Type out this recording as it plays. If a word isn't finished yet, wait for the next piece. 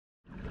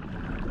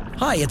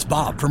Hi, it's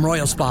Bob from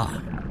Royal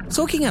Spa.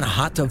 Soaking in a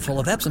hot tub full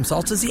of Epsom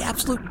salts is the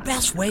absolute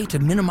best way to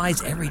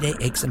minimize everyday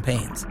aches and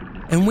pains.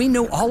 And we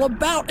know all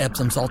about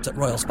Epsom salts at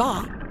Royal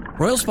Spa.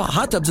 Royal Spa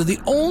hot tubs are the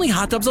only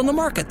hot tubs on the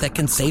market that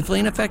can safely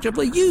and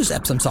effectively use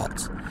Epsom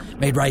salts.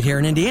 Made right here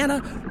in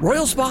Indiana,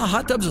 Royal Spa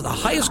hot tubs are the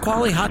highest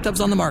quality hot tubs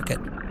on the market.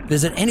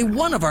 Visit any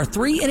one of our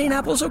 3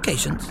 Indianapolis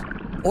locations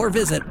or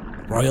visit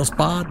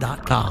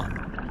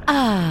royalspa.com.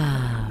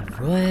 Ah,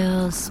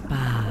 Royal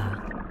Spa.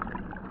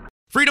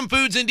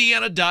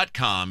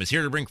 FreedomFoodsIndiana.com is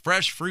here to bring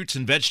fresh fruits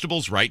and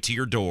vegetables right to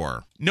your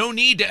door. No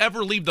need to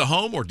ever leave the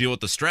home or deal with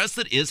the stress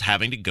that is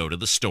having to go to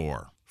the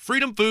store.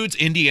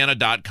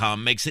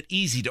 FreedomFoodsIndiana.com makes it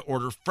easy to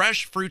order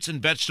fresh fruits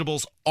and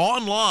vegetables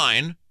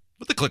online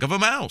with the click of a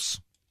mouse.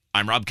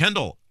 I'm Rob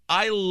Kendall.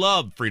 I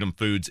love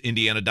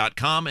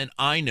FreedomFoodsIndiana.com, and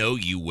I know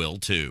you will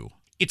too.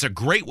 It's a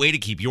great way to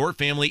keep your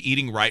family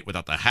eating right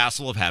without the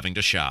hassle of having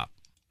to shop.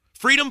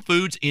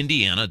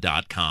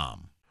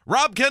 FreedomFoodsIndiana.com.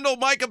 Rob Kendall,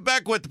 Micah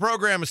Beckwith, the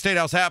program is State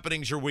House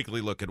Happenings, your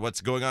weekly look at what's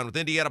going on with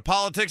Indiana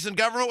politics and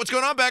government. What's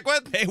going on,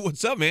 Beckwith? Hey,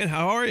 what's up, man?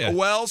 How are you?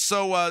 Well,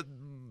 so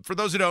for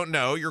those who don't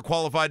know, you're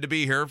qualified to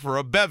be here for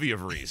a bevy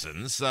of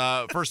reasons.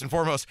 First and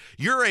foremost,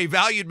 you're a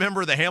valued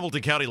member of the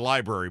Hamilton County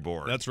Library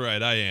Board. That's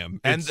right, I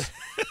am. And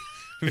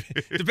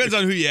depends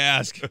on who you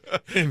ask.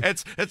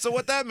 and so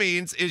what that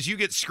means is you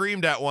get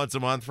screamed at once a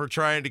month for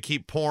trying to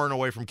keep porn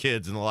away from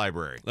kids in the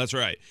library. That's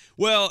right.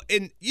 Well,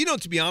 and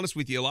to be honest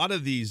with you, a lot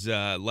of these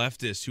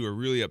leftists who are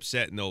really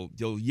upset and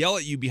they'll yell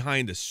at you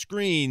behind a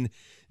screen,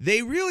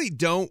 they really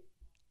don't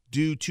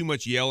do too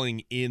much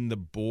yelling in the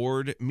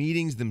board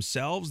meetings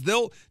themselves.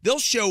 They'll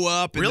show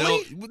up and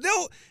really?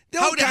 they'll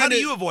How do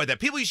you avoid that?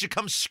 People used to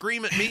come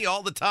scream at me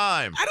all the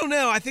time. I don't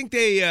know. I think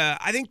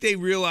they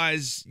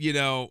realize, we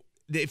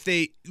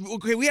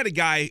had a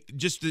guy,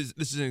 this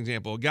is an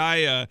example. A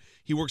guy,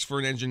 he works for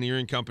an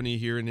engineering company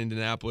here in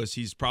Indianapolis.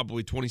 He's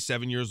probably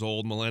 27 years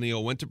old,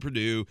 millennial, went to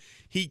Purdue.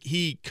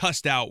 He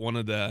cussed out one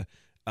of the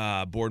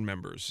board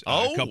members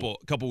a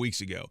couple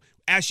weeks ago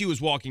as she was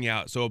walking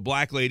out. So a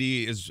black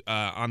lady is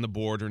on the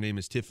board. Her name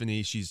is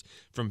Tiffany. She's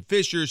from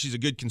Fisher. She's a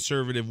good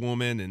conservative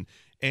woman,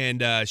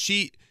 and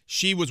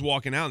she was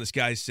walking out, and this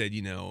guy said,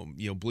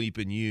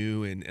 bleeping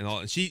you and all.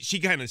 And she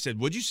kind of said,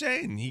 "What'd you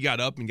say?" And he got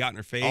up and got in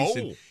her face,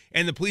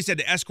 and the police had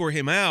to escort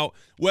him out.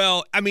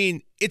 Well, I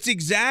mean, it's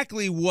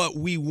exactly what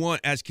we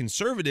want as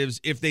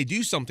conservatives if they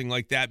do something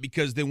like that,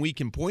 because then we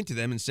can point to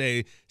them and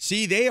say,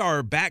 "See, they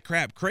are bat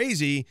crap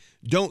crazy.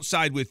 Don't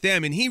side with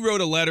them." And he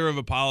wrote a letter of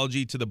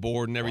apology to the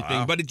board and everything,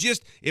 wow. But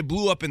it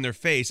blew up in their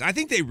face. I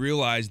think they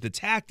realized the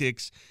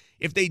tactics.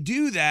 If they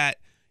do that,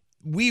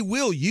 we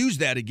will use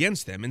that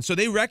against them. And so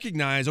they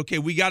recognize, okay,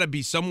 we got to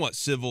be somewhat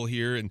civil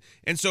here. And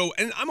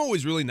I'm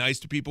always really nice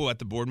to people at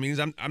the board meetings.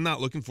 I'm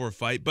not looking for a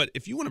fight, but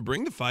if you want to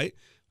bring the fight,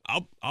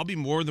 I'll be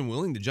more than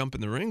willing to jump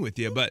in the ring with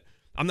you, but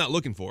I'm not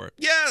looking for it.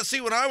 Yeah, see,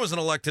 when I was an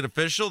elected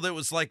official, that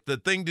was like the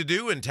thing to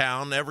do in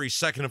town every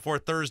second and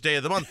fourth Thursday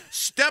of the month.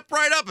 Step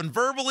right up and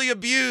verbally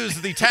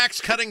abuse the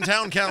tax-cutting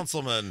town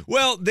councilman.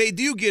 Well, they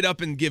do get up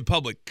and give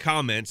public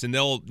comments, and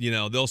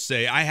they'll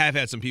say, I have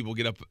had some people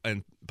get up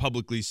and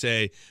publicly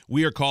say,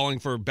 we are calling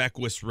for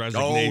Beckwith's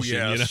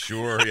resignation. Oh, yes,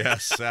 sure,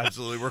 yes,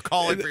 absolutely. We're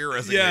calling for your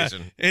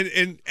resignation. Yeah,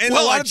 and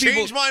well, a lot I of people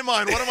changed my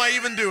mind. What am I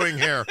even doing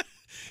here?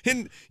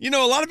 And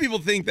a lot of people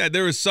think that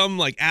there was some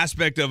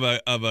aspect of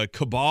a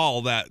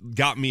cabal that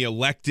got me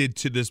elected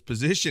to this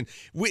position.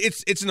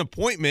 It's an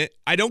appointment.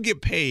 I don't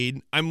get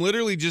paid. I'm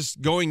literally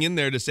just going in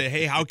there to say,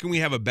 hey, how can we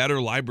have a better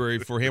library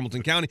for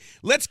Hamilton County?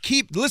 Let's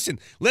keep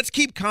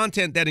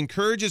content that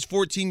encourages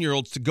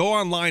 14-year-olds to go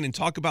online and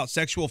talk about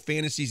sexual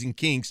fantasies and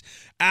kinks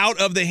out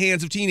of the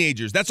hands of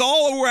teenagers. That's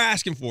all we're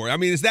asking for. I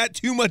mean, is that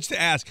too much to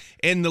ask?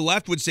 And the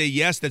left would say,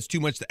 yes, that's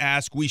too much to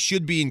ask. We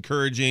should be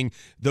encouraging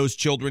those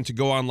children to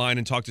go online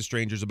and talk to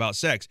strangers about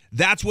sex.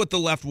 That's what the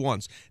left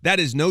wants. That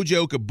is no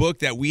joke, a book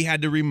that we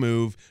had to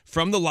remove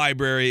from the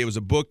library. It was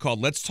a book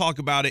called Let's Talk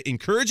About It,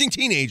 encouraging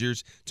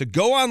teenagers to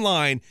go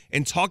online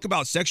and talk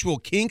about sexual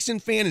kinks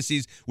and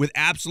fantasies with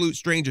absolute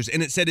strangers.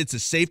 And it said it's a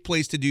safe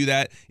place to do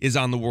that is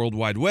on the World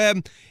Wide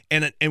Web.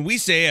 And we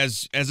say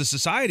as a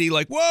society,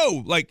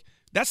 whoa,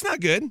 that's not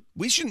good.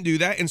 We shouldn't do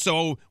that. And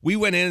so we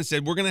went in and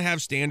said, we're going to have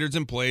standards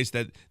in place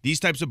that these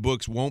types of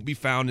books won't be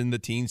found in the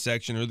teen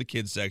section or the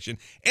kids section.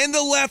 And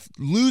the left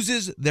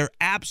loses their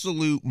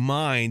absolute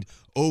mind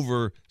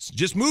over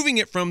just moving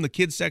it from the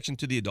kids section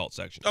to the adult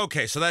section.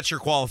 Okay, so that's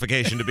your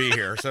qualification to be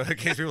here. So in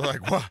case people are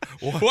like, what?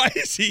 Why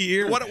is he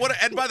here? What?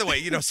 And by the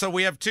way, so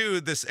we have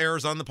two. This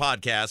airs on the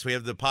podcast. We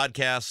have the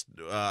podcast.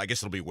 I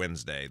guess it'll be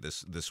Wednesday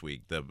this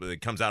week.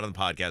 It comes out on the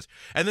podcast,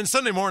 and then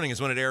Sunday morning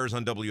is when it airs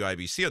on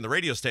WIBC on the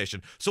radio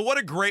station. So what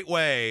a great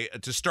way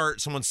to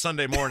start someone's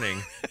Sunday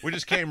morning. We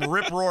just came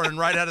rip roaring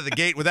right out of the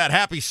gate with that.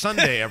 Happy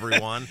Sunday,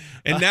 everyone.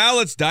 And now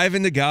let's dive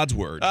into God's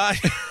word.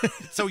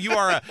 So you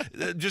are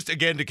just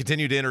again to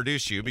continue to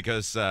introduce you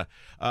because,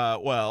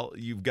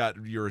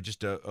 you're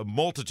just a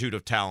multitude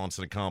of talents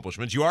and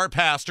accomplishments. You are a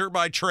pastor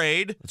by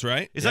trade. That's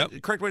right. Is that the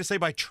correct way to say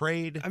by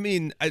trade? I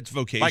mean, it's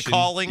vocation. By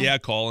calling? Yeah,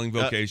 calling,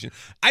 vocation.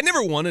 I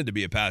never wanted to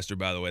be a pastor,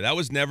 by the way. That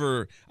was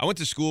never. I went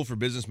to school for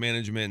business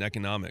management and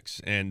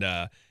economics, and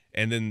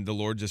then the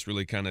Lord just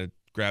really kind of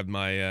grabbed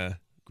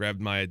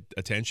my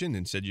attention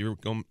and said, "You're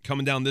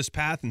coming down this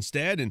path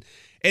instead."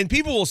 And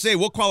people will say,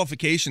 "What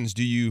qualifications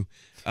do you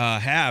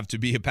have to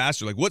be a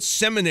pastor? Like, what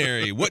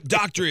seminary, what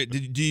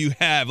doctorate do you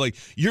have? Like,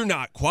 you're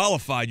not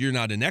qualified. You're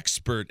not an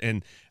expert."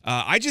 And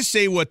I just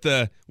say what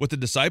the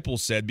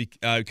disciples said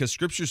because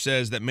Scripture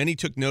says that many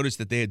took notice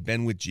that they had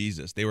been with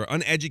Jesus. They were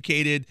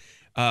uneducated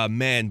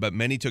men, but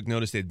many took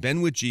notice they had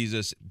been with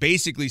Jesus,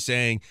 basically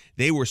saying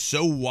they were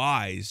so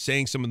wise,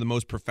 saying some of the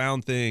most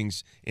profound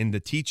things in the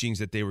teachings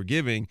that they were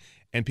giving.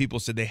 And people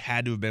said they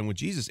had to have been with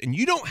Jesus. And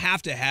you don't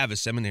have to have a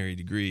seminary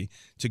degree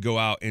to go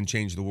out and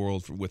change the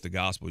world with the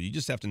gospel. You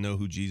just have to know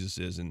who Jesus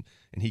is, and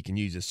he can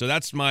use us. So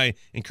that's my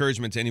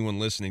encouragement to anyone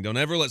listening. Don't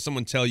ever let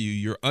someone tell you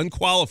you're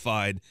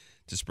unqualified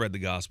to spread the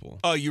gospel.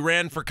 Oh, you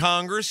ran for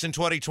Congress in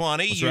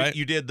 2020. That's right.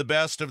 You did the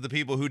best of the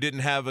people who didn't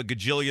have a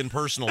gajillion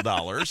personal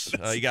dollars.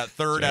 You got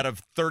third out of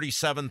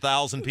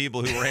 37,000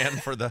 people who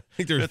ran for the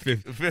I think there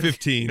were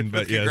 15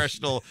 but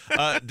congressional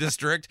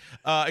district,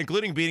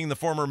 including beating the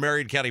former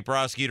Marion County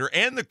prosecutor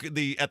and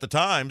the at the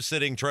time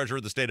sitting treasurer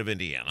of the state of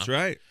Indiana. That's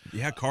right.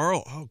 Yeah,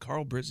 Carl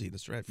Brizzi.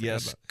 That's right.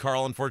 Yes,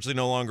 Carl unfortunately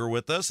no longer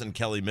with us, and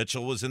Kelly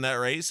Mitchell was in that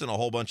race and a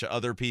whole bunch of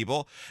other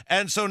people.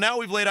 And so now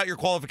we've laid out your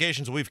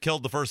qualifications. We've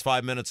killed the first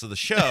 5 minutes of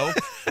the show.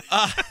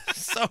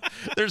 So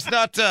there's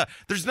not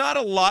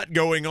a lot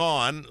going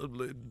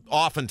on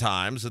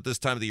oftentimes at this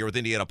time of the year with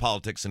Indiana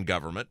politics and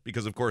government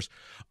because, of course,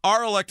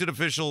 our elected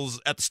officials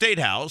at the State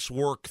House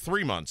work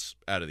 3 months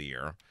out of the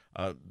year.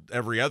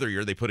 Every other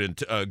year they put in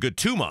a good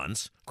 2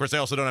 months. Of course, they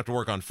also don't have to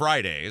work on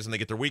Fridays, and they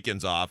get their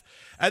weekends off.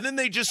 And then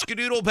they just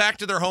skedoodle back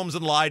to their homes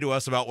and lie to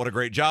us about what a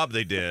great job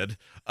they did.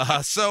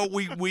 So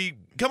we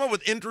come up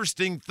with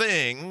interesting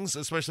things,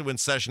 especially when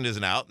session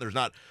isn't out. There's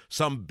not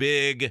some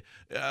big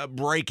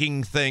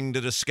breaking thing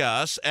to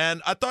discuss.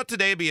 And I thought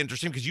today would be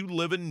interesting because you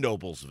live in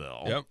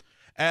Noblesville. Yep.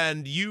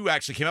 And you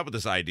actually came up with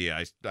this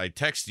idea. I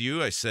texted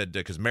you. I said,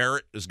 because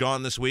Merritt is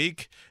gone this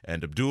week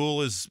and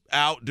Abdul is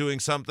out doing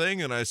something.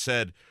 And I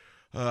said,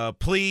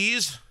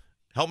 please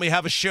help me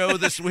have a show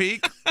this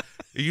week.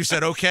 You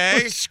said,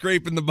 okay.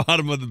 Scraping the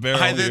bottom of the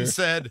barrel. I then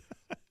said,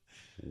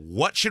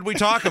 what should we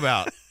talk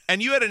about?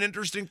 And you had an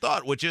interesting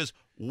thought, which is,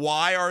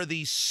 why are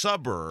these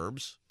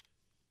suburbs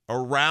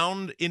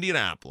around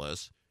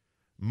Indianapolis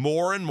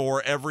more and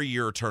more every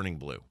year turning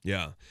blue?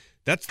 Yeah.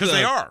 That's because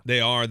they are. They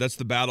are. That's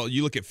the battle.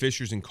 You look at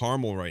Fishers and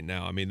Carmel right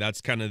now. I mean,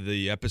 that's kind of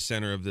the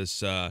epicenter of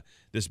this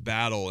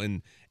battle.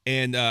 And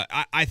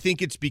I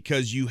think it's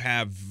because you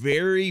have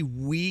very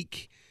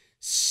weak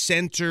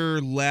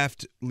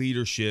center-left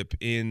leadership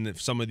in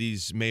some of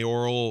these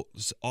mayoral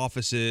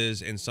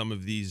offices and some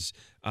of these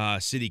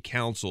city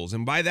councils.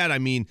 And by that, I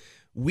mean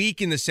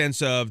weak in the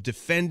sense of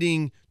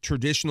defending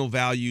traditional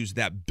values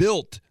that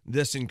built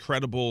this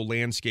incredible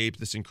landscape,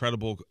 this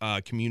incredible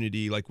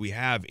community like we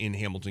have in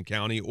Hamilton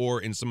County or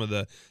in some of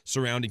the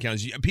surrounding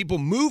counties. People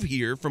move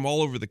here from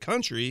all over the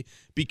country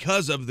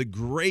because of the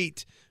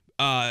great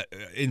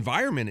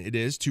environment it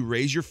is to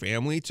raise your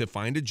family, to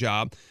find a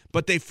job,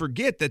 but they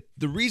forget that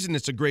the reason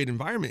it's a great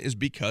environment is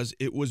because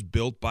it was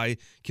built by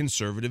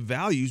conservative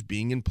values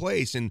being in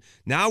place. And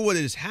now what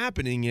is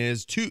happening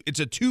is it's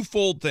a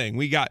twofold thing.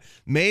 We got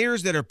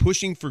mayors that are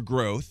pushing for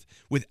growth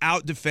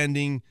without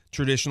defending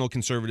traditional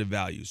conservative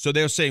values. So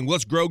they're saying,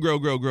 let's grow.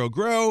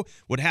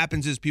 What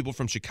happens is people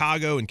from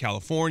Chicago and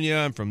California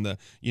and from the,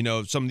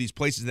 some of these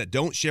places that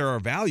don't share our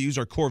values,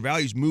 our core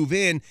values, move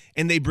in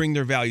and they bring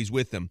their values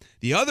with them.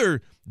 The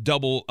other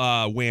double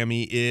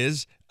whammy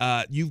is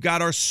you've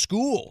got our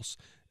schools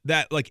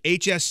that like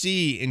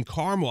HSC and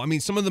Carmel. I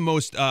mean, some of the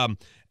most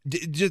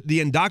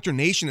the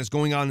indoctrination that's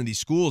going on in these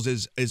schools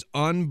is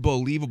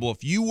unbelievable.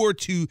 If you were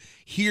to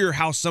hear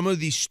how some of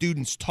these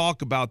students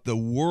talk about the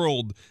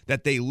world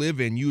that they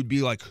live in, you would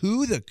be like,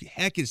 who the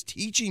heck is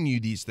teaching you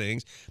these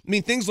things? I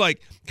mean, things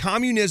like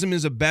communism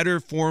is a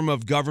better form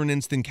of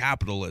governance than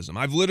capitalism.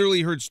 I've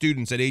literally heard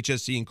students at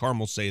HSC and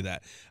Carmel say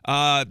that.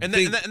 And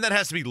that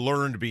has to be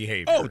learned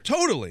behavior. Oh,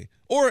 totally.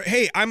 Or,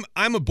 hey,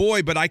 I'm a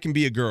boy, but I can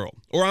be a girl.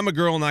 Or I'm a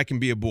girl and I can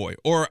be a boy.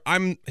 Or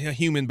I'm a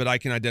human, but I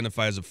can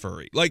identify as a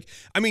furry. Like,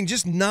 I mean,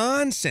 just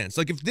nonsense.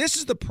 Like, if this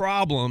is the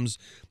problems,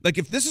 like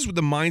if this is what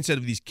the mindset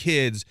of these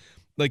kids,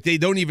 like they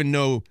don't even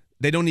know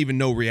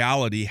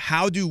reality,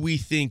 how do we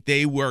think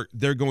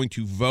they're going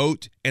to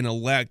vote and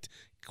elect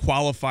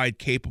qualified,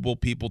 capable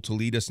people to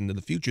lead us into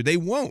the future? They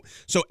won't.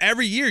 So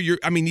every year,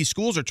 these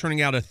schools are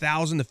turning out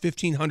 1,000 to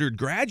 1,500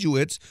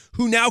 graduates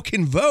who now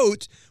can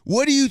vote.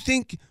 What do you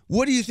think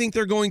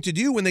they're going to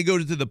do when they go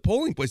to the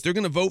polling place? They're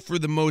going to vote for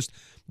the most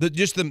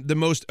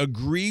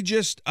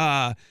egregious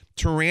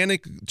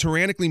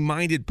tyrannically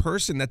minded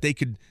person that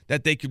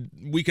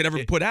we could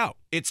ever put out.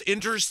 It's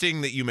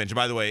interesting that you mentioned,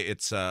 by the way,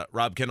 it's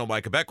Rob Kendall,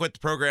 Micah Beckwith, the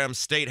program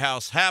State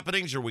House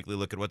Happenings, your weekly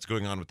look at what's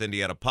going on with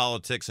Indiana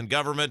politics and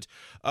government.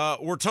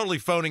 We're totally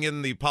phoning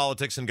in the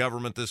politics and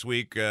government this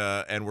week,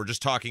 and we're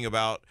just talking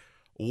about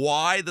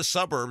why the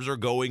suburbs are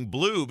going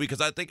blue,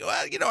 because I think,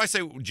 well, I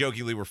say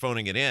jokingly we're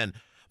phoning it in,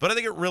 but I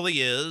think it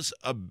really is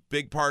a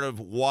big part of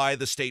why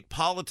the state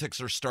politics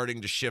are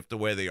starting to shift the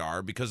way they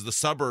are, because the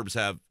suburbs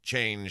have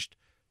changed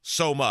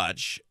so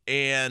much.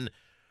 And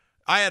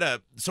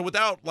so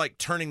without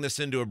turning this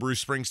into a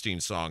Bruce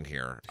Springsteen song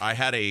here, I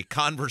had a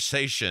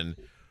conversation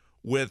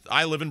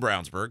I live in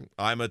Brownsburg.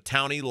 I'm a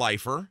townie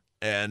lifer,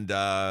 and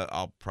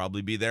I'll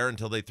probably be there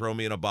until they throw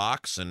me in a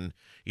box and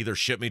either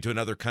ship me to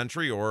another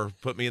country or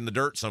put me in the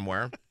dirt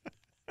somewhere.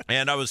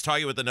 And I was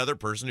talking with another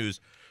person who's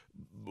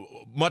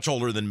much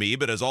older than me,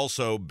 but has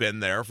also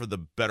been there for the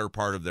better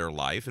part of their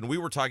life. And we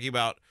were talking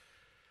about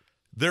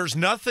there's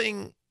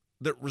nothing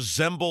that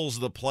resembles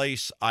the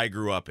place I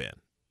grew up in.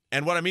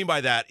 And what I mean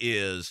by that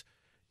is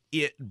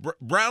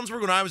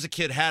Brownsburg, when I was a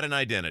kid, had an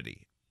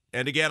identity.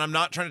 And again, I'm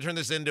not trying to turn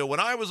this into when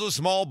I was a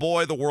small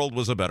boy, the world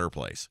was a better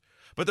place.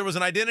 But there was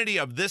an identity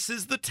of this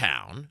is the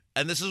town,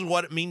 and this is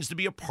what it means to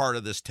be a part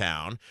of this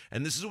town,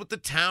 and this is what the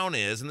town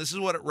is, and this is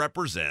what it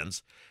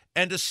represents.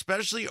 And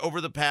especially over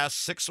the past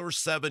 6 or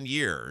 7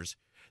 years,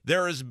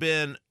 there has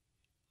been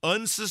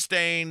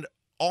unsustained,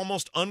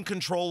 almost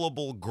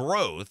uncontrollable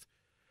growth.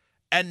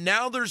 And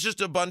now there's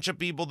just a bunch of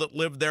people that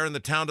live there, and the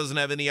town doesn't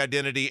have any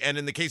identity. And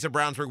in the case of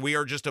Brownsburg, we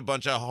are just a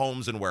bunch of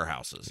homes and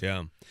warehouses.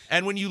 Yeah.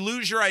 And when you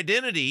lose your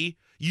identity,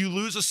 you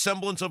lose a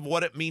semblance of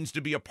what it means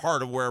to be a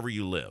part of wherever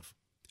you live.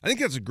 I think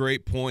that's a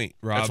great point,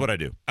 Rob. That's what I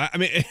do. I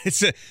mean,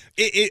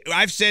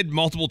 I've said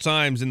multiple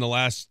times in the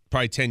last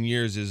probably 10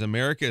 years is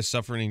America is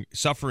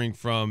suffering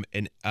from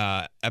an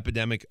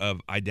epidemic of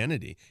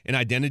identity. An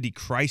identity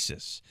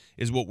crisis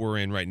is what we're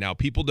in right now.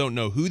 People don't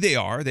know who they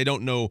are. They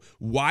don't know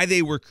why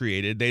they were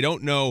created. They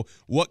don't know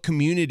what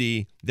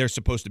community they're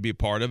supposed to be a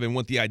part of and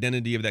what the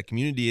identity of that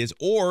community is,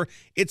 or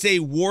it's a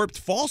warped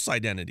false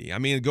identity. I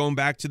mean, going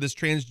back to this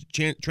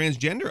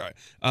transgender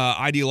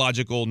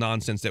ideological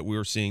nonsense that we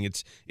were seeing,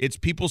 it's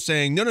people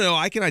saying, no,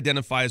 I can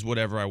identify as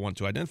whatever I want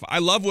to identify. I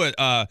love what,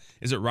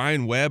 is it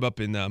Ryan Webb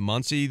up in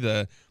Muncie,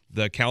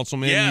 the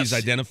councilman? Yes. He's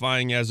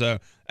identifying as a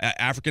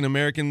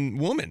African-American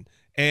woman.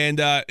 And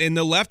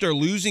the left are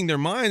losing their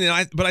mind.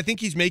 But I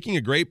think he's making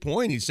a great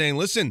point. He's saying,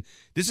 listen,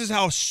 this is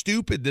how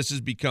stupid this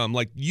has become.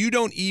 Like, you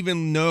don't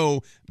even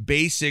know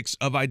basics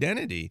of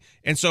identity.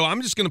 And so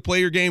I'm just going to play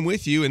your game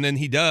with you. And then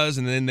he does.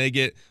 And then they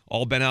get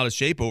all bent out of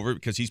shape over it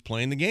because he's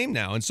playing the game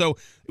now. And so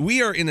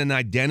we are in an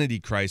identity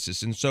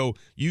crisis. And so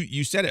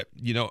you said it,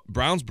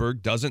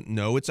 Brownsburg doesn't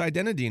know its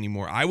identity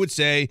anymore. I would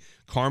say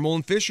Carmel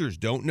and Fishers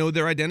don't know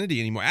their identity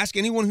anymore. Ask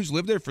anyone who's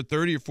lived there for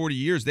 30 or 40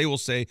 years. They will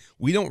say,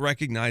 we don't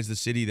recognize the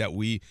city that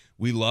we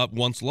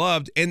once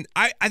loved. And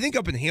I think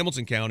up in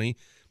Hamilton County,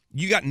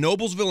 you got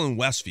Noblesville and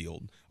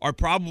Westfield are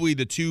probably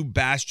the two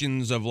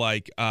bastions of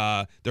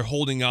they're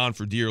holding on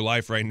for dear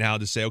life right now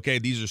to say, okay,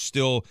 these are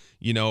still,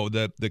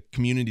 the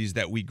communities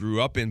that we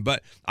grew up in.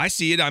 But I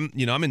see it. I'm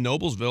in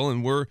Noblesville,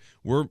 and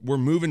we're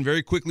moving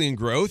very quickly in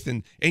growth,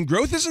 and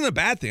growth isn't a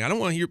bad thing. I don't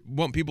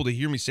want people to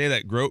hear me say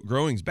that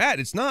growing's bad.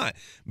 It's not.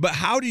 But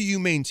how do you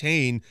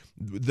maintain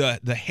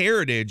the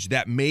heritage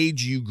that made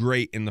you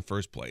great in the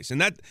first place?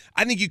 And that,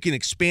 I think you can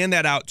expand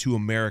that out to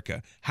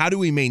America. How do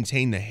we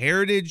maintain the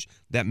heritage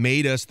that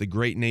made us the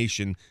great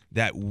nation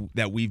that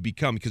we've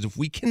become? Because if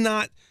we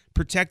cannot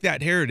protect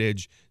that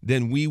heritage,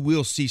 then we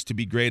will cease to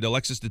be great.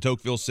 Alexis de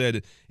Tocqueville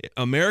said,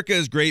 America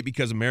is great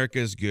because America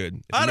is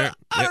good. I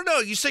don't know.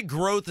 You say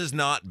growth is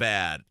not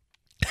bad.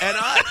 And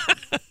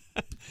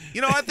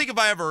I think if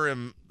I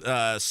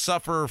ever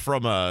suffer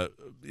from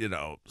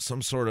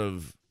some sort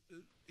of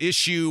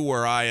issue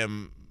where I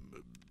am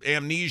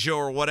amnesia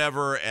or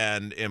whatever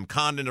and am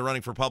conned into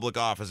running for public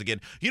office again,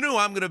 you know who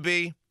I'm going to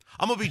be?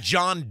 I'm going to be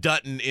John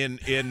Dutton in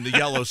the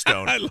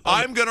Yellowstone.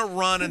 I'm going to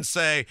run and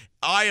say,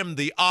 I am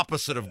the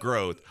opposite of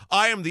growth.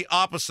 I am the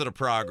opposite of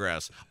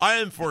progress. I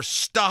am for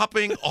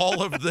stopping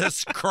all of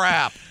this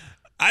crap.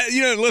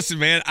 Listen,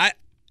 man,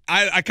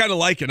 I kind of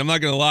like it. I'm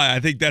not going to lie. I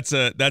think that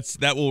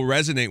will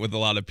resonate with a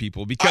lot of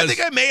people because I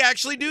think I may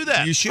actually do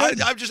that. You should.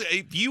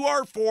 If you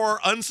are for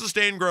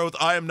unsustained growth,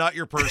 I am not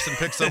your person.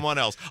 Pick someone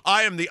else.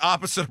 I am the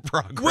opposite of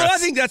progress. Well, I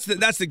think that's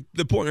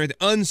the point, right?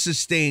 The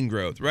unsustained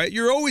growth, right?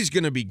 You're always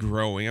going to be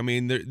growing. I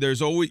mean,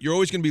 you're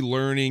always going to be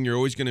learning. You're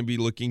always going to be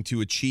looking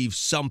to achieve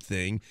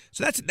something.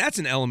 So that's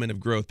an element of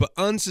growth. But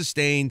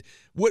unsustained.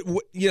 What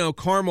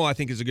Carmel, I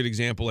think, is a good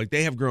example. Like,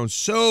 they have grown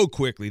so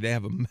quickly. They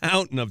have a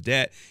mountain of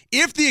debt.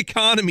 If the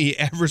economy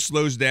ever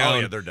slows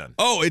down, they're done.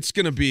 Oh, it's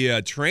going to be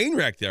a train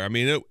wreck there. I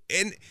mean,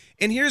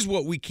 and here's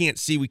what we can't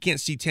see. We can't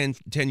see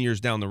 10 years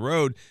down the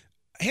road.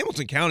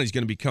 Hamilton County is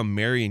going to become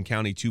Marion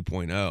County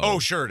 2.0. Oh,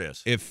 sure it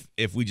is.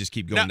 If we just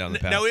keep going down the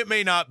path. Now, it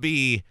may not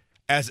be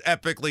as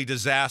epically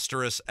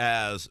disastrous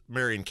as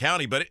Marion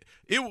County, but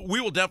we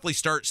will definitely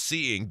start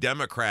seeing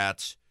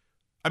Democrats.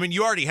 I mean,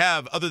 you already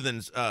have, other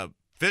than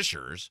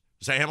Fishers,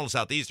 Hamilton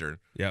Southeastern.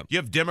 Yeah. You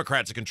have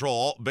Democrats that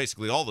control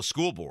basically all the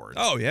school boards.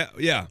 Oh,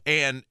 yeah.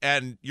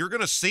 And you're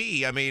going to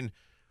see, I mean,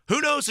 who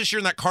knows this year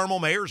in that Carmel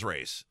mayor's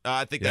race?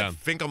 I think that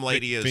Finkham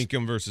lady is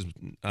Finkham versus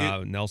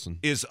Nelson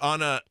is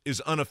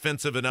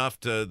unoffensive enough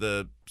to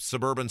the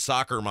suburban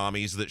soccer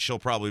mommies that she'll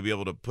probably be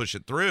able to push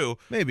it through.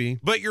 Maybe,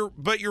 but you're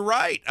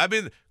right. I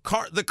mean,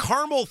 the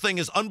Carmel thing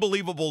is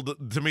unbelievable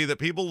to me that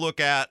people look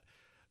at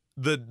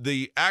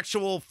the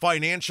actual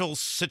financial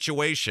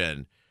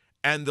situation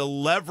and the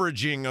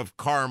leveraging of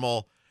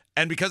Carmel,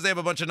 and because they have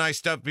a bunch of nice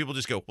stuff, people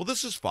just go, well,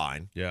 this is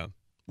fine. Yeah.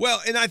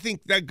 Well, and I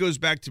think that goes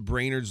back to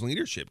Brainerd's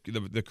leadership,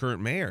 the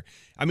current mayor.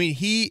 I mean,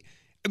 he's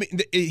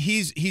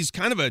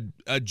kind of a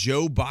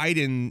Joe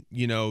Biden,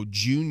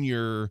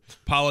 junior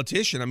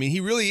politician. I mean,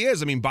 he really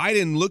is. I mean,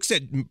 Biden looks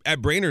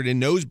at Brainerd and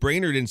knows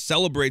Brainerd and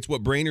celebrates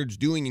what Brainerd's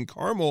doing in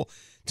Carmel.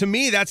 To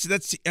me, that's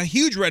a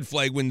huge red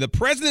flag when the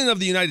president of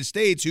the United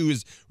States, who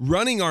is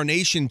running our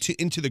nation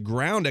into the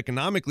ground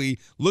economically,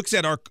 looks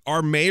at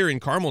our mayor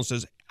in Carmel and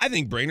says, I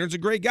think Brainerd's a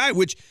great guy,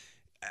 which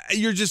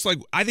you're just like,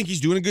 I think he's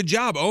doing a good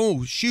job.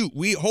 Oh, shoot,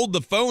 we hold the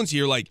phones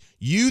here. Like,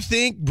 you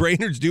think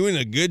Brainerd's doing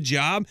a good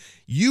job?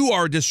 You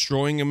are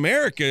destroying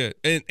America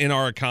in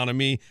our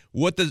economy.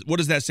 What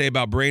does that say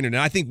about Brainerd?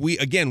 And I think we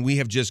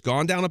have just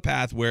gone down a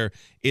path where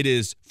it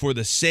is for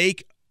the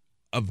sake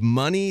of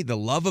money, the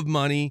love of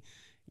money.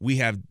 We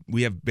have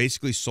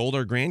basically sold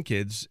our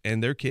grandkids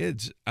and their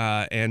kids,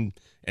 and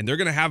they're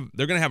gonna have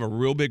a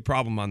real big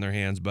problem on their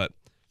hands. But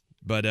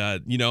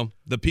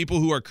the people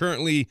who are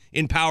currently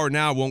in power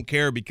now won't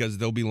care because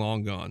they'll be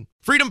long gone.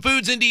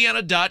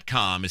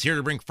 FreedomFoodsIndiana.com is here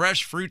to bring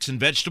fresh fruits and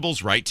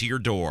vegetables right to your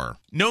door.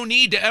 No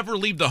need to ever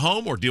leave the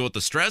home or deal with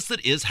the stress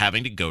that is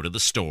having to go to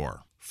the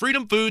store.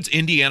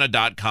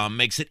 FreedomFoodsIndiana.com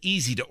makes it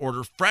easy to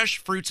order fresh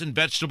fruits and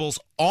vegetables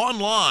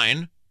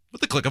online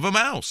with the click of a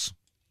mouse.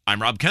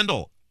 I'm Rob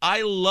Kendall.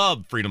 I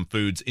love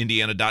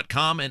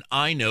FreedomFoodsIndiana.com, and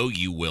I know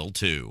you will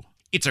too.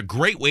 It's a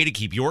great way to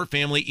keep your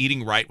family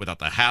eating right without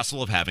the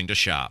hassle of having to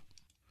shop.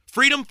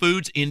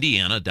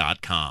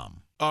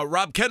 FreedomFoodsIndiana.com.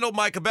 Rob Kendall,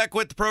 Micah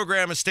Beckwith. The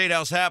program is State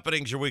House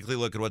Happenings, your weekly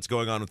look at what's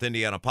going on with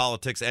Indiana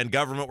politics and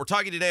government. We're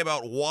talking today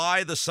about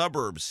why the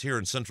suburbs here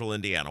in central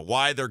Indiana,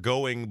 why they're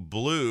going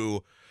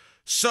blue.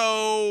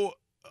 So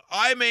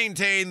I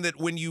maintain that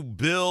when you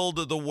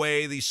build the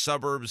way these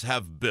suburbs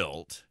have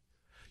built,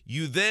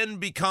 you then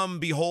become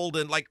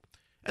beholden,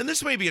 and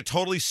this may be a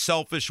totally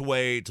selfish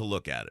way to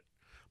look at it,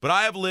 but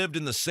I have lived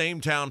in the same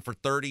town for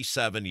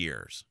 37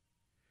 years.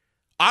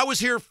 I was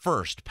here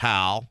first,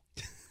 pal.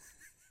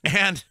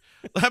 And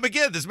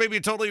again, this may be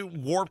a totally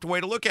warped way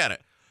to look at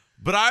it,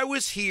 but I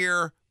was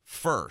here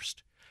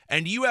first.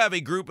 And you have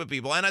a group of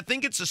people, and I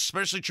think it's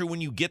especially true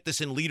when you get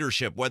this in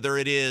leadership, whether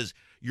it is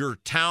your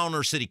town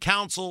or city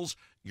councils,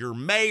 your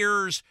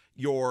mayors,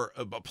 your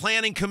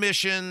planning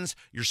commissions,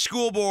 your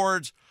school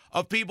boards,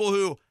 of people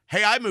who,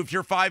 hey, I moved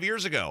here 5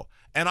 years ago,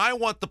 and I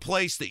want the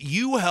place that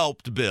you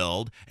helped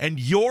build and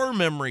your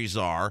memories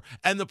are,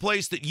 and the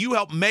place that you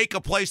helped make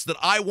a place that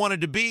I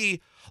wanted to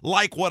be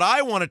like what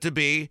I want it to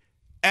be,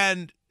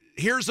 and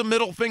here's a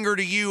middle finger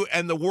to you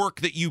and the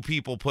work that you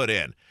people put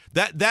in.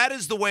 That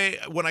is the way,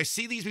 when I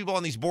see these people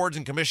on these boards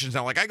and commissions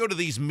now, I go to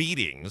these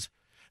meetings,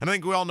 and I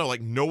think we all know,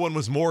 no one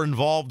was more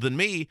involved than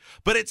me,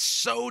 but it's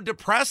so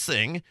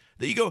depressing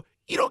that you go,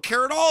 you don't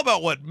care at all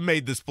about what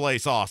made this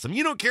place awesome.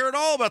 You don't care at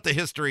all about the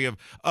history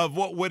of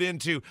what went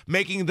into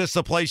making this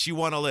a place you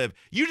want to live.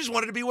 You just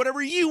want it to be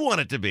whatever you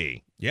want it to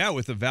be. Yeah,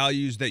 with the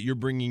values that you're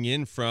bringing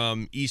in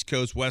from East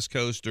Coast, West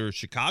Coast, or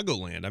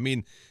Chicagoland. I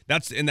mean, I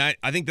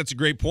think that's a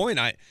great point.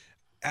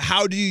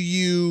 How do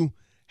you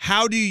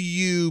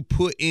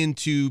put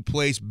into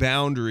place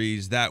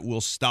boundaries that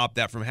will stop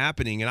that from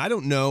happening? And I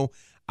don't know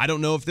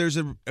if there's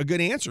a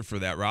good answer for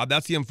that, Rob.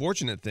 That's the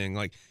unfortunate thing.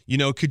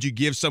 Could you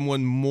give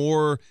someone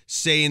more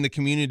say in the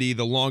community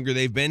the longer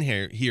they've been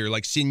here,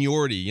 like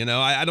seniority?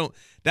 I don't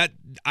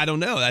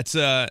know. That's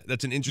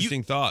an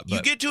interesting thought. But.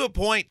 You get to a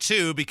point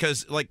too,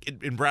 because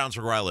in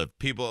Brownsburg where I live,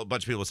 a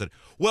bunch of people said,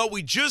 well,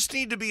 we just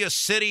need to be a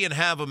city and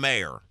have a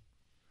mayor.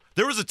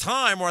 There was a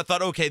time where I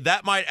thought, okay,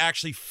 that might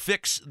actually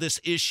fix this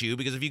issue,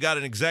 because if you got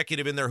an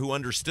executive in there who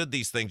understood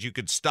these things, you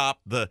could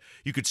stop the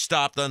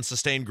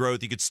unsustained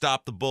growth, you could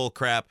stop the bull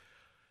crap.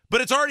 But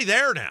it's already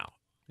there now.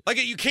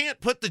 You can't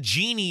put the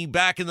genie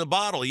back in the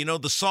bottle.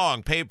 The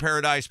song, Pave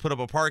Paradise, Put Up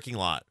a Parking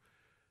Lot.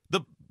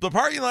 The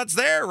parking lot's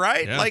there,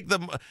 right?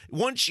 Yeah.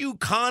 Once you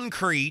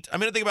concrete, I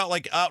think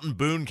about out in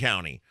Boone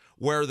County,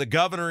 where the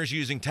governor is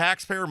using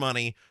taxpayer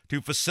money to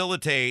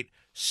facilitate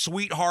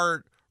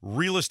sweetheart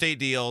real estate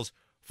deals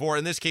for,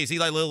 in this case,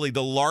 Eli Lilly,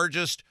 the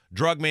largest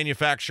drug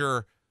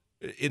manufacturer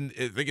in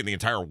the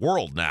entire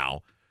world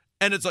now.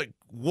 And it's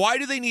why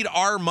do they need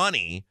our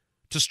money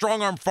to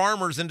strong-arm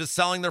farmers into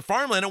selling their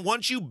farmland? And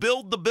once you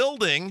build the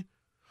building,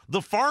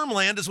 the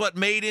farmland is what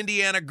made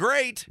Indiana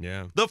great.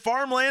 Yeah. The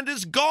farmland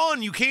is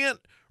gone. You can't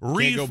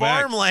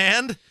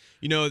re-farmland.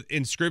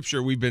 In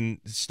Scripture, we've been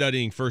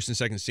studying 1st and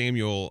 2nd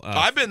Samuel.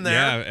 I've been there.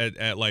 Yeah,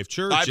 at Life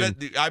Church.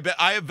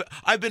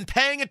 I've been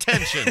paying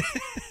attention.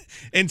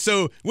 And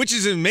so, which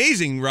is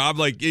amazing, Rob.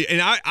 Like,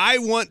 and I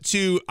want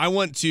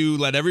to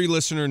let every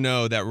listener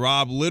know that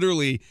Rob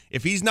literally,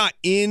 if he's not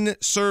in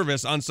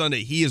service on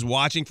Sunday, he is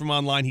watching from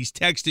online. He's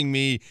texting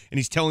me and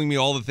he's telling me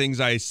all the things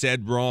I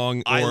said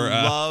wrong. I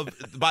love,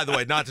 by the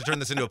way, not to turn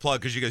this into a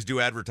plug because you guys do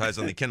advertise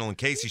on the Kendall and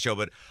Casey show,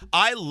 but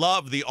I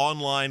love the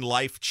online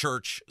Life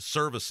Church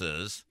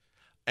services,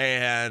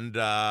 and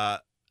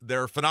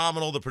they're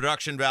phenomenal. The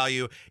production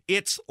value,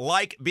 it's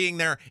like being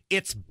there.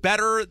 It's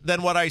better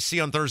than what I see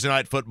on Thursday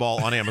Night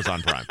Football on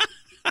Amazon Prime.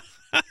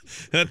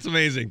 That's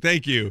amazing.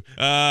 Thank you.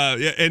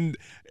 Yeah, and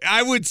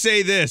I would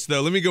say this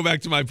though. Let me go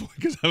back to my point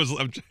because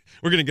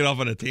we're going to get off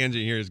on a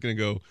tangent here. It's going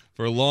to go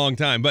for a long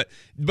time. But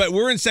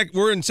we're in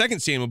 2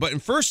 Samuel. But in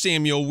 1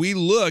 Samuel, we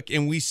look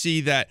and we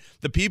see that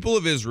the people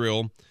of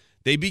Israel,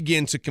 they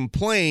begin to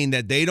complain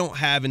that they don't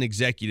have an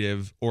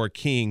executive or a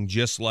king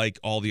just like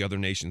all the other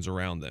nations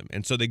around them.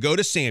 And so they go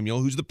to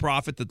Samuel, who's the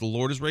prophet that the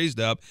Lord has raised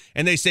up,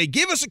 and they say,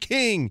 give us a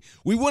king.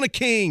 We want a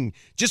king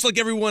just like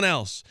everyone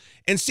else.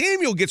 And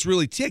Samuel gets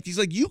really ticked. He's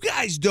like, you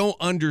guys don't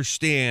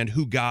understand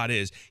who God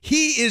is.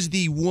 He is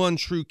the one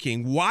true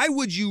king. Why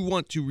would you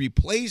want to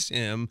replace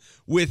him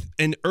with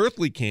an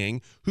earthly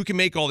king who can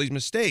make all these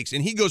mistakes?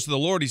 And he goes to the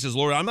Lord. He says,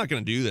 Lord, I'm not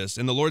going to do this.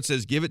 And the Lord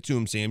says, give it to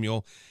him,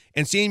 Samuel.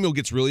 And Samuel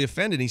gets really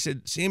offended. He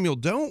said, Samuel,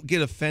 don't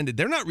get offended.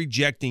 They're not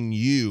rejecting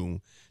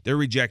you. They're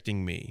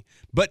rejecting me.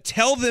 But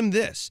tell them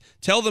this.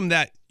 Tell them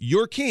that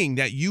your king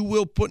that you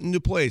will put into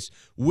place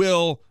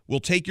will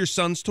take your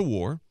sons to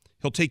war.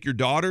 He'll take your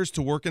daughters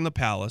to work in the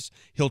palace.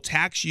 He'll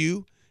tax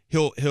you.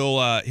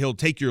 He'll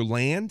take your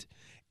land.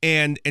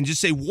 And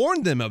just say,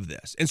 warn them of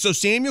this. And so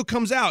Samuel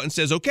comes out and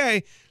says,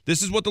 okay,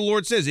 this is what the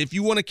Lord says. If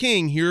you want a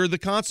king, here are the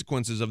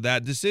consequences of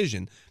that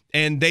decision.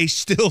 And they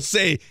still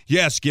say,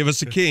 yes, give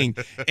us a king.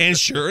 And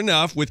sure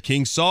enough, with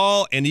King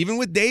Saul and even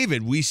with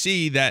David, we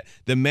see that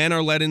the men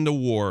are led into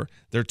war.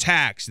 They're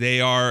taxed.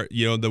 They are,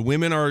 the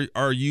women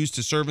are used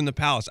to serve in the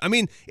palace. I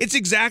mean, it's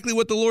exactly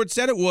what the Lord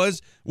said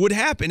would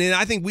happen. And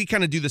I think we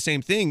kind of do the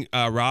same thing,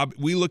 Rob.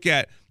 We look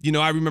at,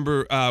 I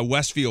remember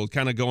Westfield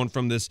kind of going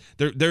from this.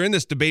 They're in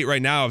this debate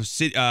right now of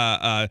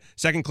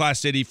second-class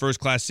city,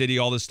 first-class city,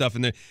 all this stuff.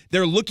 And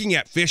they're looking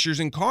at Fishers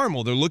and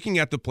Carmel. They're looking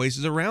at the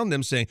places around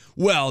them saying,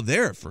 well,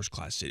 they're a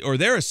first-class city, or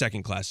they're a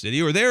second-class city,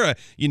 or they're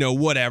a,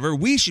 whatever.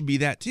 We should be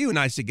that too. And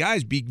I said,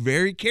 guys, be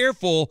very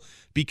careful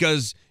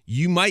because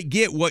you might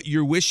get what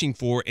you're wishing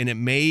for, and it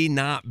may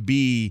not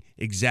be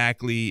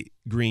exactly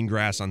green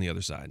grass on the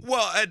other side.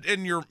 Well,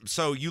 and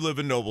so you live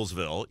in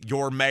Noblesville.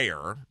 Your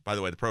mayor, by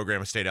the way, the program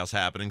of State House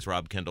Happenings,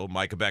 Rob Kendall,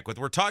 Micah Beckwith.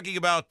 We're talking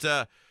about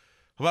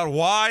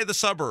why the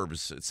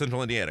suburbs,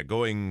 Central Indiana,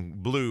 going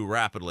blue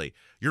rapidly.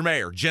 Your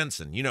mayor,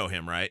 Jensen, you know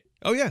him, right?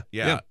 Oh yeah,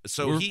 yeah.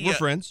 So we're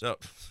friends.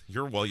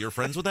 You're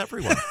friends with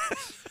everyone.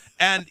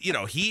 And,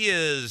 he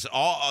is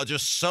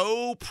just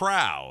so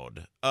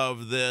proud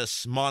of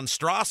this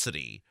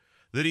monstrosity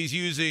that he's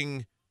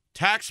using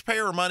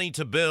taxpayer money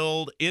to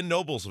build in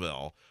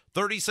Noblesville,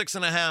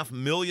 $36.5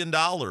 million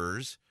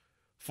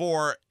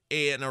for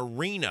an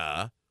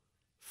arena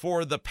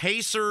for the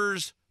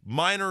Pacers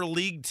minor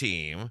league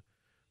team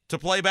to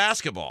play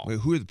basketball. Wait,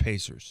 who are the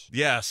Pacers?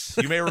 Yes,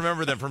 you may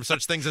remember them from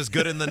such things as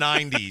Good in the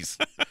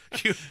 90s.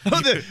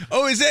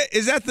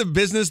 Is that the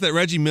business that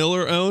Reggie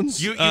Miller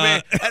owns? You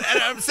may, and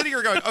I'm sitting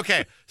here going,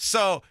 okay,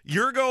 so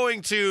you're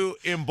going to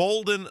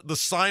embolden the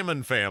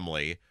Simon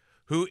family,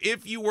 who,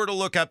 if you were to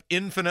look up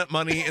infinite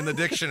money in the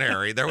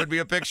dictionary, there would be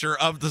a picture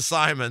of the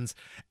Simons.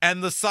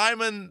 And the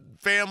Simon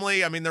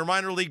family, their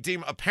minor league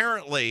team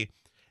apparently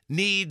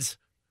needs,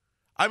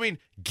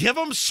 give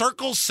them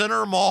Circle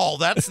Center Mall.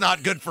 That's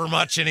not good for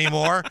much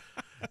anymore.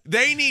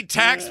 They need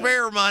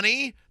taxpayer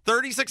money,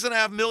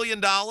 $36.5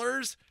 million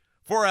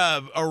for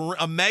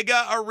a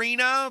mega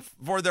arena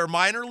for their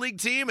minor league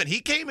team. And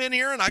he came in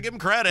here, and I give him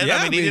credit.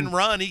 Yeah, he didn't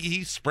run.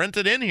 He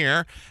sprinted in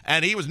here,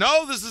 and he was,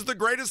 no, this is the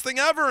greatest thing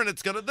ever, and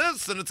it's going to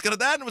this, and it's going to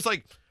that. And it was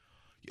like,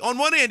 on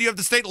one hand, you have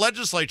the state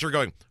legislature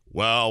going,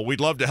 well, we'd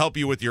love to help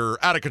you with your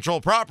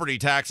out-of-control property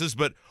taxes,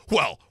 but,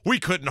 well, we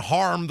couldn't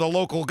harm the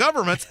local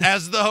governments,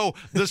 as though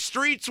the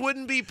streets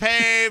wouldn't be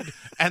paved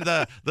and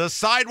the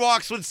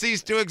sidewalks would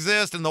cease to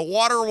exist and the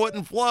water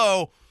wouldn't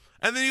flow.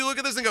 And then you look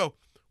at this and go,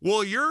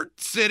 well, your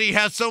city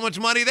has so much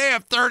money, they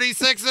have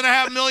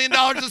 $36.5 million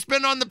to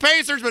spend on the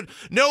Pacers, but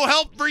no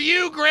help for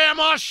you,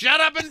 Grandma.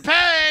 Shut up and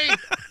pay.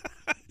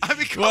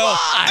 Come on.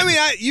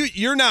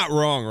 You're not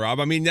wrong, Rob.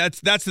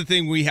 That's the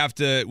thing we have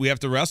to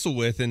wrestle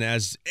with, and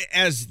as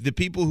the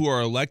people who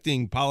are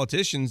electing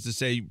politicians, to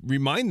say,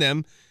 remind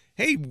them,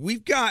 hey,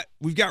 we've got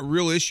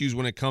real issues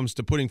when it comes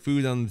to putting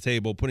food on the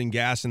table, putting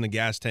gas in the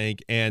gas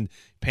tank, and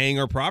paying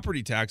our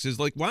property taxes.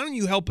 Like, why don't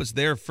you help us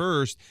there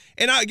first?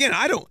 And I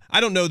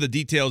don't know the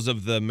details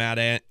of the Mad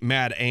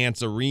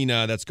Ants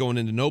Arena that's going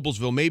into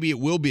Noblesville. Maybe it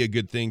will be a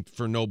good thing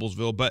for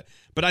Noblesville, but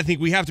I think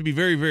we have to be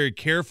very, very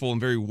careful and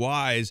very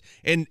wise.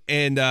 And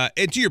to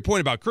your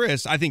point about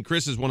Chris, I think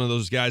Chris is one of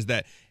those guys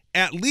that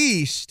at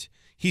least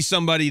he's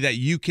somebody that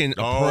you can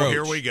approach. Oh,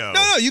 here we go.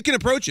 No, you can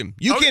approach him.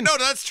 You can. No,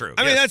 that's true.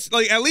 I mean, that's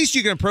like at least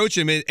you can approach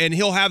him, and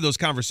he'll have those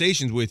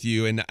conversations with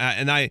you. And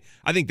I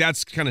think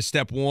that's kind of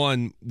step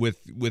one with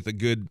a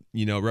good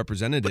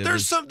representative.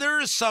 But there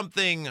is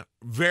something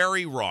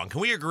very wrong.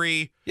 Can we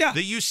agree? Yeah.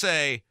 That you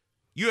say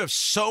you have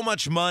so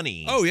much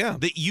money. Oh yeah.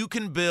 That you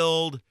can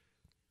build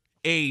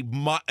a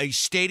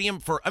stadium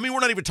for. I mean, we're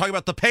not even talking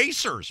about the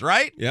Pacers,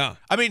 right? Yeah.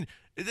 I mean,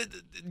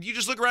 you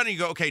just look around and you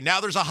go, okay,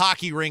 now there's a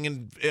hockey ring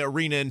and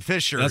arena in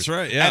Fisher. That's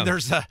right. Yeah. And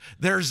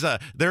there's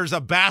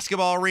a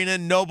basketball arena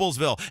in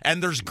Noblesville,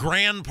 and there's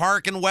Grand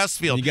Park in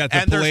Westfield. You got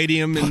the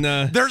Palladium in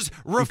there's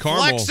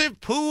reflexive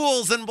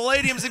pools and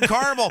Palladiums in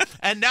Carmel,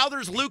 and now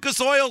there's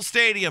Lucas Oil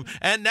Stadium,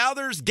 and now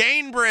there's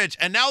Gainbridge,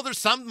 and now there's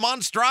some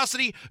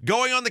monstrosity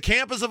going on the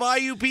campus of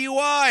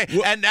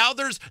IUPUI, and now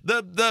there's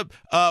the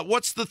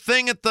what's the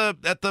thing at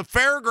the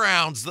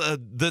fairgrounds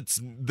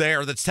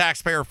that's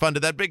taxpayer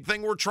funded, that big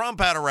thing where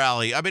Trump had a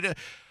rally. I mean,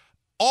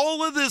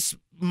 all of this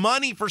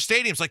money for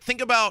stadiums. Like,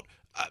 think about.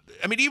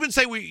 I mean, even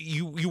say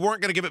you weren't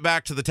going to give it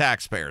back to the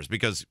taxpayers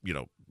because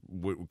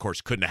we, of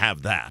course, couldn't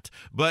have that.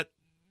 But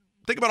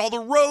think about all the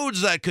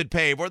roads that could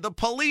pave, or the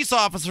police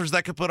officers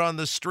that could put on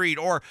the street,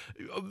 or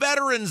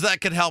veterans that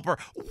could help, or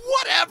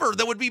whatever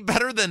that would be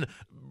better than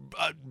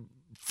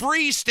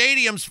free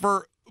stadiums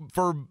for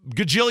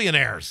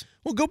gajillionaires.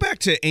 Well, go back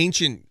to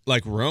ancient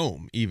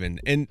Rome, even.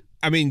 And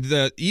I mean,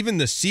 even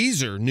the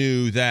Caesar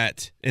knew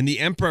that, and the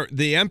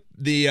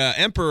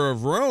emperor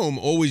of Rome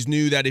always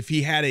knew that if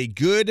he had a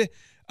good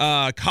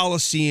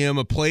Colosseum,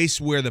 a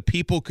place where the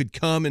people could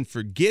come and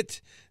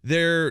forget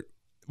their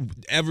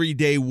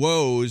everyday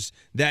woes,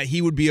 that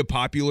he would be a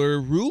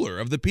popular ruler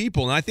of the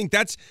people. And I think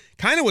that's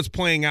kind of what's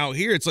playing out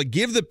here. It's like,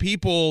 give the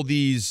people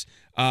these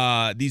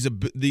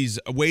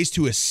ways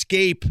to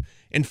escape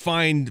and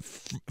find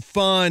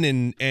fun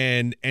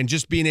and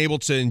just being able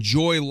to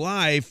enjoy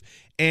life.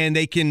 And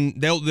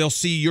they'll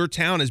see your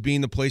town as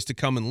being the place to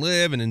come and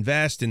live and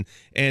invest,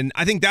 and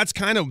I think that's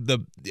kind of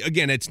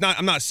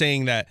I'm not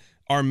saying that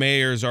our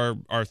mayors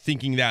are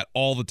thinking that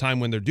all the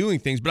time when they're doing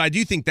things, but I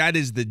do think that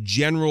is the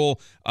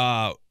general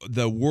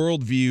the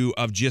worldview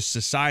of just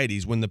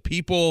societies. When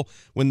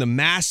the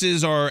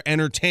masses are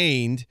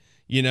entertained,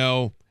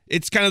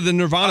 it's kind of the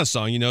Nirvana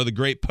song, the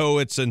great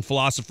poets and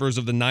philosophers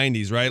of the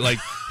 90s, right? Like,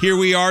 here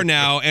we are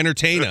now,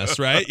 entertain us,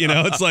 right?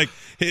 It's like,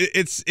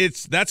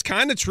 it's that's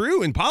kind of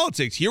true in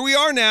politics. Here we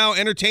are now,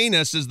 entertain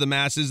us, as the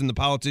masses, and the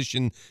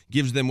politician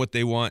gives them what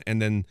they want,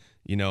 and then,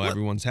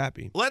 everyone's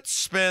happy. Let's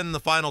spend the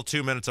final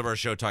 2 minutes of our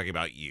show talking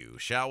about you,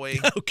 shall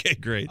we? Okay,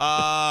 great.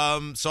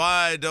 So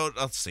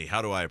let's see,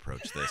 how do I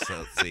approach this?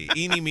 Let's see.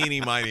 Eeny,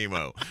 meeny, miny,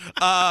 mo.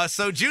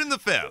 So June the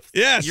 5th.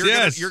 Yes,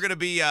 you're gonna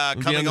be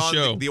coming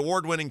on the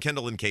award-winning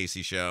Kendall and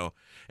Casey show,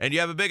 and you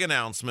have a big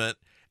announcement.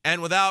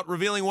 And without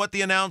revealing what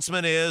the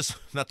announcement is,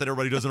 not that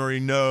everybody doesn't already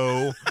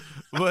know,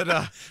 but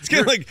it's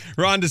kind of like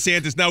Ron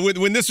DeSantis. Now,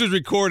 when this was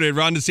recorded,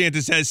 Ron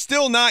DeSantis has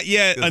still not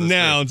yet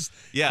announced.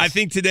 Yes. I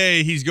think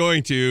today he's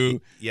going to.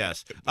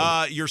 Yes.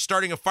 You're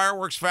starting a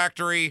fireworks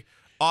factory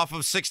off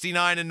of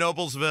 69 in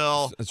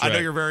Noblesville. That's right. I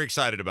know you're very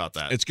excited about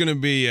that. It's going to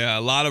be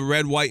a lot of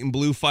red, white, and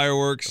blue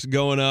fireworks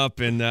going up,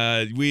 and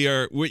we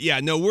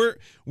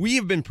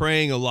have been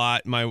praying a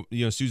lot.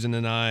 Susan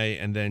and I,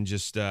 and then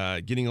just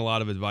getting a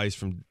lot of advice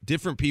from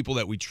different people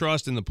that we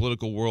trust in the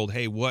political world.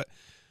 Hey, where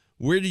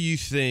do you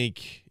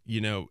think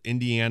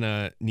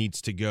Indiana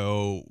needs to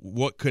go?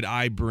 What could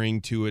I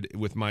bring to it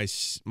with my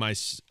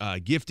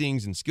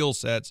giftings and skill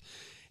sets?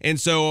 And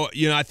so,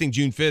 I think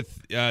June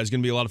 5th is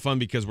going to be a lot of fun,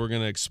 because we're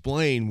going to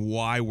explain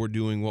why we're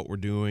doing what we're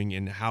doing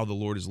and how the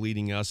Lord is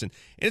leading us. And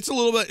it's a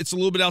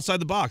little bit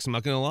outside the box. I'm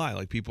not going to lie.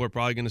 Like, people are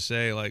probably going to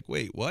say, like,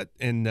 wait, what?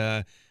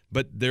 And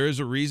but there is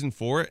a reason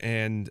for it,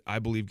 and I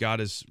believe God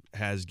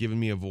has given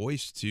me a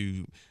voice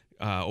to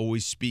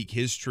always speak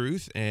His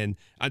truth. And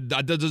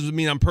that doesn't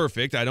mean I'm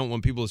perfect. I don't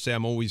want people to say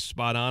I'm always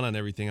spot on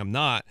everything. I'm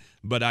not.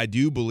 But I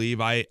do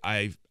believe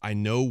I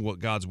know what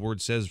God's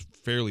word says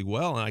fairly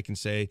well, and I can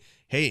say,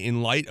 hey,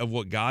 in light of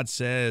what God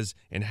says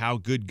and how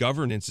good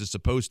governance is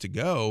supposed to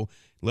go,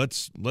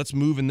 let's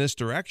move in this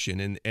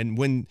direction. And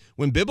when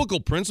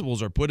biblical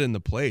principles are put into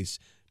place,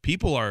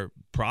 people are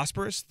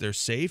prosperous, they're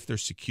safe, they're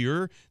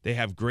secure, they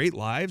have great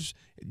lives.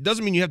 It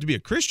doesn't mean you have to be a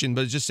Christian,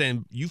 but it's just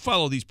saying you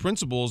follow these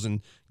principles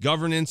in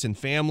governance and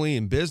family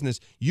and business,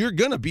 you're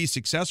going to be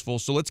successful.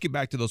 So let's get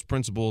back to those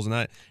principles,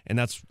 and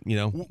that's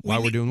why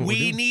we're doing what we're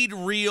doing. We need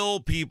real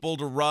people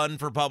to run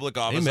for public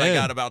office. Amen. I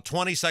got about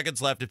 20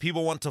 seconds left. If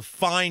people want to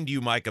find you,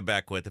 Micah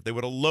Beckwith, if they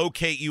were to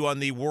locate you on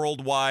the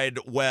World Wide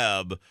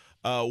Web,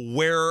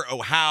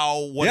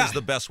 what is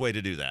the best way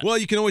to do that? Well,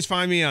 you can always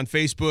find me on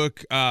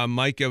Facebook,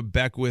 Micah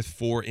Beckwith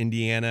for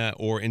Indiana,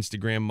 or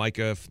Instagram,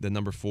 Micah the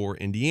number 4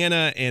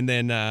 Indiana, and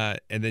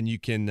then you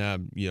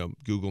can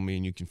Google me,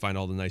 and you can find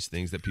all the nice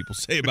things that people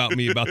say about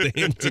me about the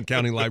Hamilton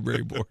County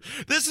Library Board.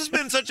 This has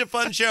been such a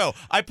fun show.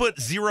 I put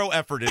zero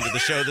effort into the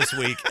show this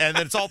week, and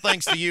it's all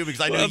thanks to you,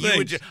 because I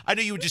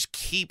knew you would just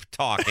keep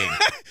talking.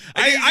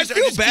 I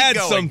feel bad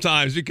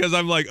sometimes, because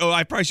I'm like,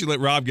 I probably should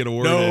let Rob get a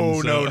word in.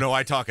 No,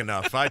 I talk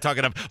enough. I talk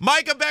talking up.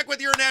 Micah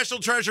Beckwith, you're a national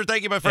treasure.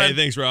 Thank you, my friend.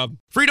 Hey, thanks, Rob.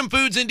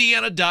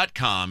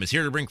 FreedomFoodsIndiana.com is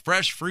here to bring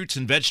fresh fruits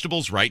and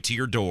vegetables right to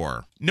your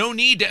door. No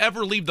need to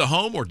ever leave the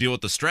home or deal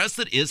with the stress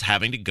that is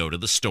having to go to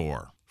the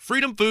store.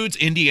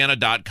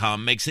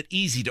 FreedomFoodsIndiana.com makes it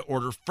easy to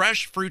order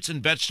fresh fruits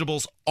and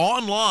vegetables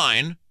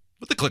online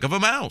with the click of a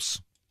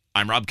mouse.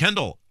 I'm Rob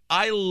Kendall.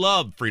 I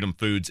love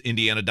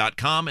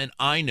FreedomFoodsIndiana.com, and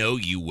I know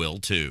you will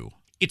too.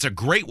 It's a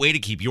great way to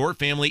keep your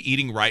family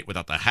eating right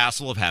without the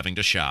hassle of having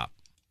to shop.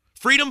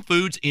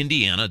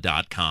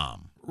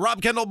 FreedomFoodsIndiana.com.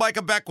 Rob Kendall,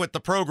 Micah Beckwith, the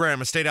program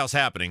of State House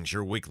Happenings,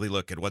 your weekly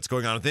look at what's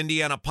going on with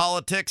Indiana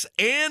politics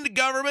and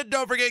government.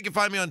 Don't forget, you can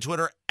find me on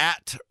Twitter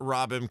at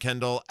Rob M.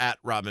 Kendall,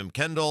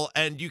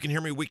 and you can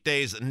hear me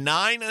weekdays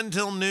 9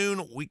 until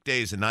noon,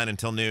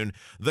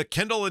 The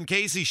Kendall and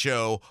Casey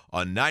Show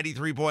on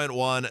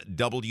 93.1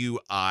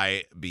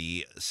 WIBC.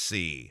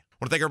 I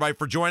want to thank everybody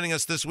for joining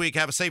us this week.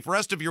 Have a safe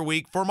rest of your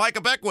week. For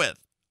Micah Beckwith,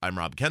 I'm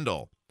Rob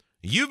Kendall.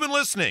 You've been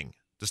listening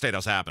to State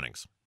House Happenings.